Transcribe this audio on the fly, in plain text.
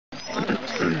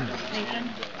Nathan?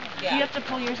 Yeah. You have to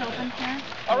pull yours open here.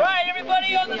 All right,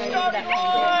 everybody on the starting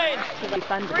line. 3,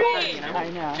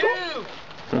 2,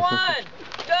 1,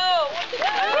 go!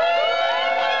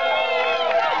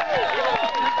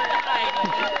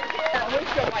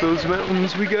 Up those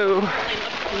mountains we go.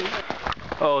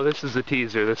 Oh, this is a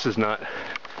teaser. This is not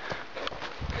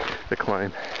the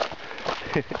climb.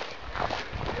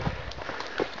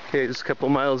 Okay, just a couple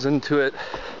miles into it.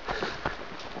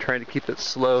 Trying to keep it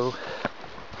slow.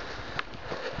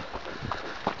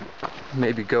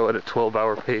 Maybe go at a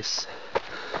 12-hour pace,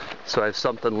 so I have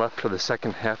something left for the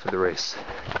second half of the race.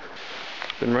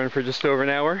 Been running for just over an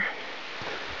hour.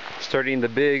 Starting the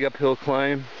big uphill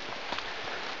climb.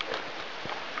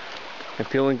 I'm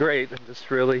feeling great. I'm just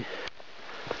really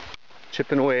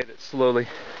chipping away at it slowly.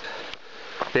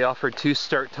 They offered 2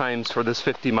 start times for this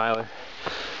 50 miler.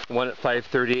 One at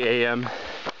 5:30 a.m.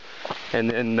 and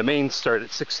then the main start at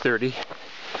 6:30.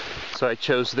 So I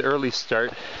chose the early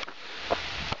start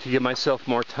to give myself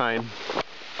more time.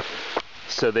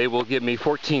 So they will give me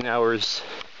 14 hours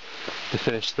to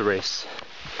finish the race.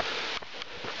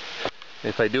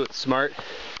 If I do it smart,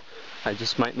 I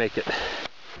just might make it.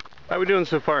 How are we doing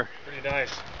so far? Pretty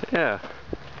nice. Yeah.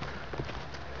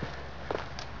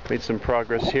 Made some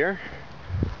progress here.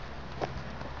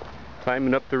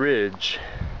 Climbing up the ridge.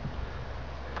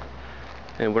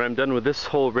 And when I'm done with this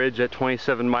whole ridge at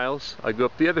 27 miles, I'll go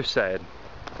up the other side.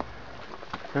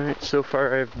 Alright, so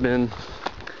far I've been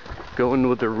going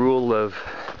with the rule of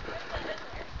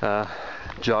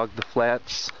jog the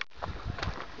flats,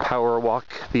 power walk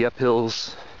the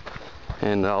uphills,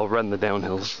 and I'll run the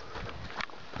downhills.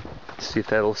 See if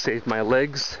that'll save my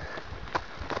legs.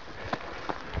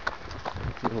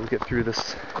 And we'll get through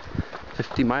this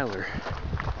 50 miler.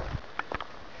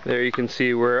 There you can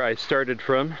see where I started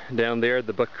from, down there at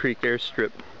the Buck Creek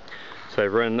airstrip. So I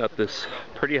run up this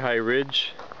pretty high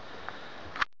ridge.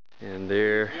 And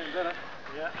there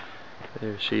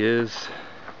she is,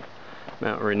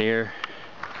 Mount Rainier.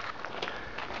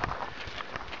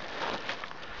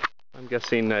 I'm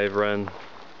guessing I've run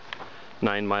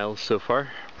 9 miles so far.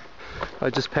 I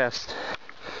just passed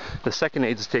the second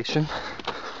aid station,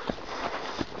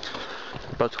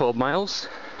 about 12 miles.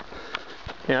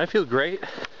 And I feel great,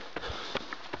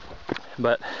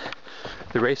 but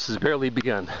the race has barely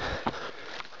begun. Good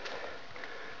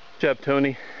job,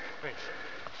 Tony. Thanks.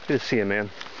 Good to see you, man.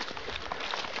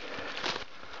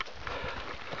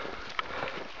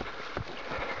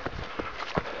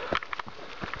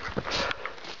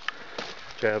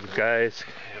 Good job, guys.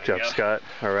 Good job, Scott.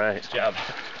 All right. Nice job.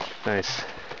 Nice.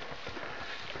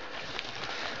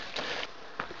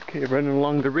 Okay, running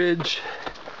along the ridge,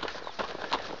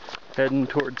 heading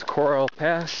towards Coral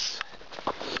Pass.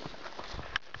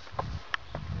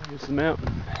 There's the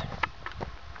mountain.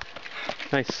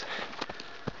 Nice.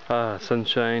 Ah,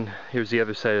 sunshine. Here's the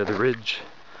other side of the ridge.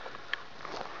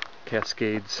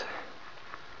 Cascades.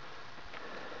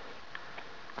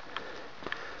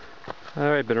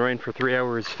 Alright, been running for 3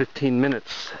 hours, 15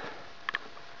 minutes.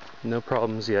 No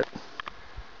problems yet.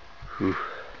 Whew.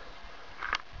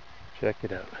 Check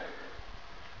it out.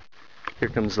 Here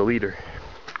comes the leader.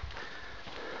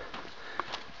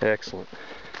 Excellent.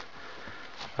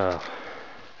 Oh,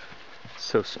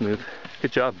 so smooth.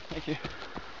 Good job. Thank you.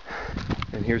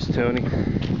 And here's Tony.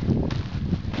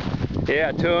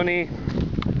 Yeah, Tony.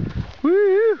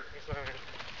 Woo!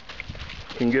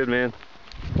 Looking good, man.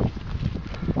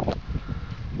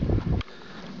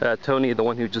 Tony, the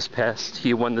one who just passed,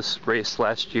 he won this race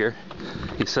last year.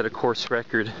 He set a course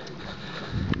record,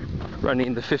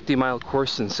 running the 50-mile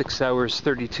course in 6 hours,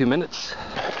 32 minutes.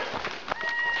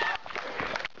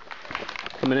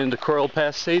 Coming into Coral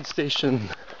Pass aid station.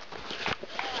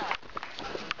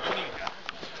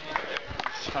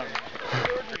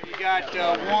 You got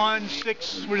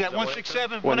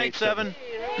 167, 187.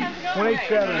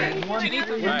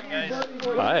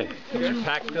 187. Hi.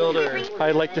 Pack filled or?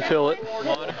 I'd like to fill it.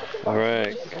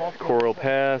 Alright, Coral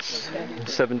Pass,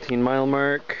 17-mile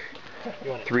mark,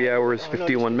 3 hours,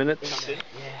 51 minutes.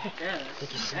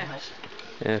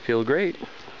 And I feel great.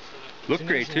 Look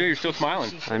great too, you're still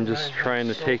smiling. I'm just trying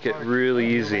to take it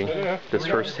really easy this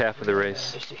first half of the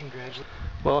race.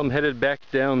 Well, I'm headed back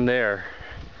down there.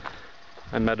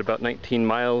 I'm at about 19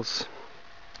 miles.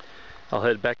 I'll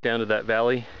head back down to that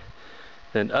valley,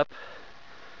 then up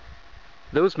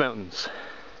those mountains.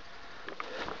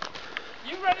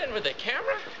 You running with a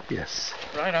camera? Yes.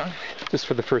 Right on. Just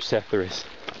for the first half of the race.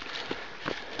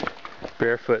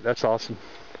 Barefoot, that's awesome.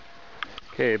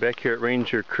 Okay, back here at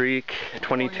Ranger Creek,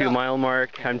 22-mile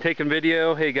mark. I'm taking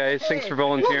video. Hey guys, thanks for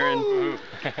volunteering.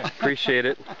 Appreciate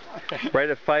it. Right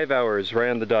at 5 hours, right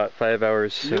on the dot, 5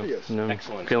 hours. So,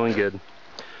 Excellent. Feeling good.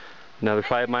 Another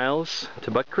 5 miles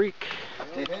to Buck Creek.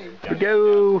 Here we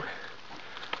go.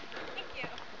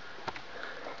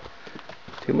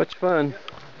 Too much fun.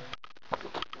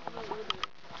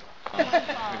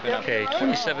 Okay,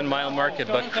 27-mile mark at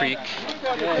Buck Creek.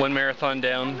 1 marathon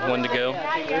down, 1 to go.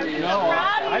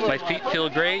 My feet feel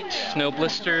great, no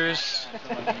blisters.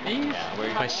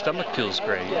 My stomach feels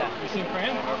great.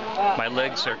 My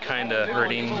legs are kind of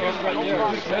hurting,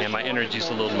 and my energy's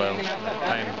a little low.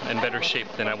 I'm in better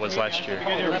shape than I was last year.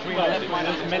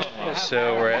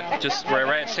 So we're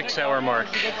right at 6 hour mark,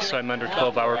 so I'm under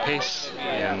 12-hour pace,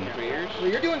 and Well,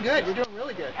 you're doing good. You're doing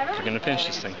really good. we're gonna finish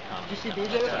this thing. Did you see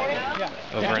BJ this morning? Yeah.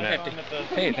 Over and out.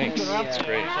 Hey, thanks. That's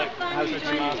great.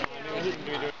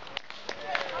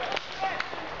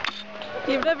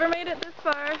 You've never made it this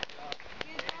far.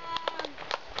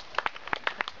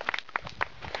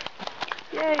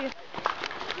 Yay.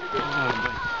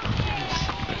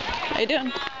 How you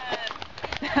doing?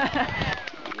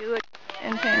 You look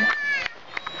in pain.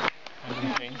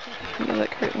 You look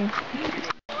hurting.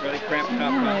 Really cramped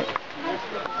up. Alright.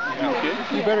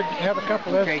 You better have a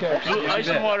couple of caps. Ice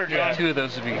and water, John. 2 of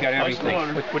those would be got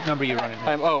everything. What number are you running?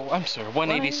 I'm sorry,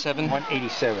 187.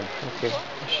 187. Okay.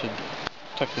 I should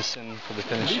tuck this in for the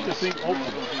finish. Leave the thing open.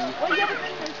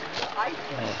 I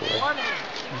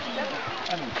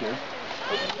don't care.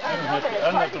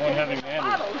 I'm not the one having the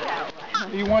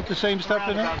handle. You want the same stuff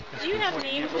in it? Do you have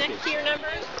names next to your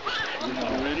numbers?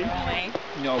 Ready?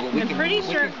 No, but I'm pretty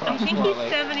sure, I think he's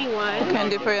 71. What can I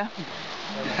do for you?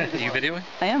 You videoing?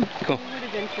 I am. Cool.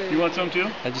 You want some too?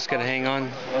 I just gotta hang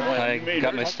on. I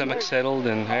got my stomach settled,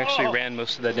 and I actually ran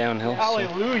most of that downhill. So.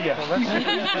 Hallelujah.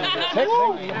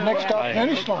 Next stop,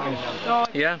 finish line.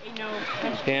 Yeah.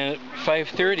 And at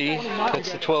 5:30,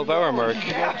 that's the 12-hour mark.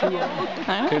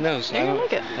 Who knows? You're gonna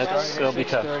make it. That'll be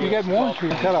tough. You got more to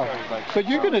cut off. But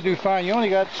you're going to do fine. You only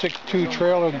got 6.2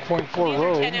 trail and 0.4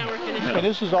 road. And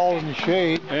this is all in the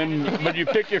shade. But you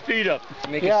pick your feet up.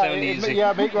 Make it sound easy.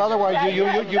 Yeah, otherwise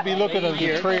you'll be looking at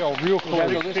the trail real close.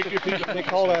 They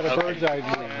call that a bird's eye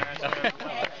view.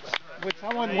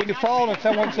 When you fall and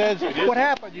someone says, "What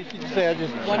happened?" You should say,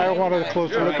 "I wanted a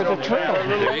closer look at the trail."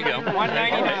 There you go.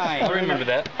 199. I'll remember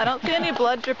that. I don't see any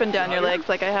blood dripping down your legs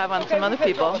like I have on some other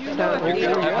people. So. I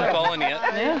haven't fallen yet.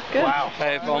 Yeah, good. Wow.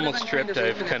 I've almost tripped.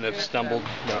 I've kind of stumbled.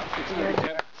 No. Yep. See you at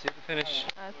the finish.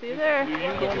 I'll see you there. Be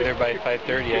there by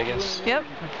 5:30, I guess. Yep.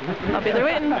 I'll be there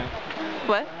waiting.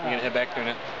 What? You gonna head back there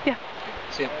now? Yeah.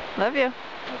 See ya. Love you.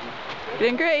 You're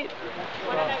doing great.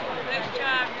 Nice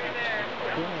job, you're there.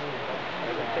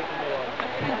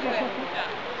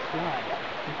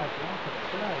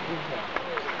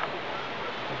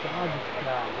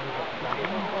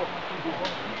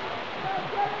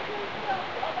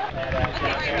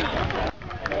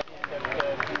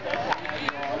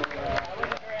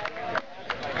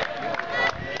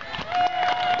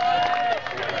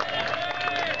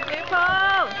 Hey,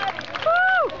 Paul!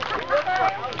 Woo!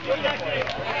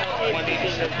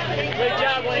 Good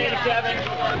job, 187.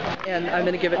 And I'm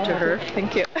going to give it to her.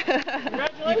 Thank you.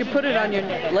 You can put it on your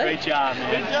leg. Great job,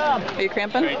 man. Good job. Are you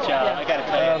cramping? Great job. I gotta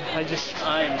tell you,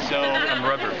 I'm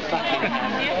rubber.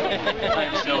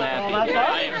 I'm so happy.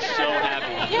 I am so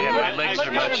happy. Yeah, my legs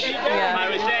are much. Yeah. I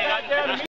was saying,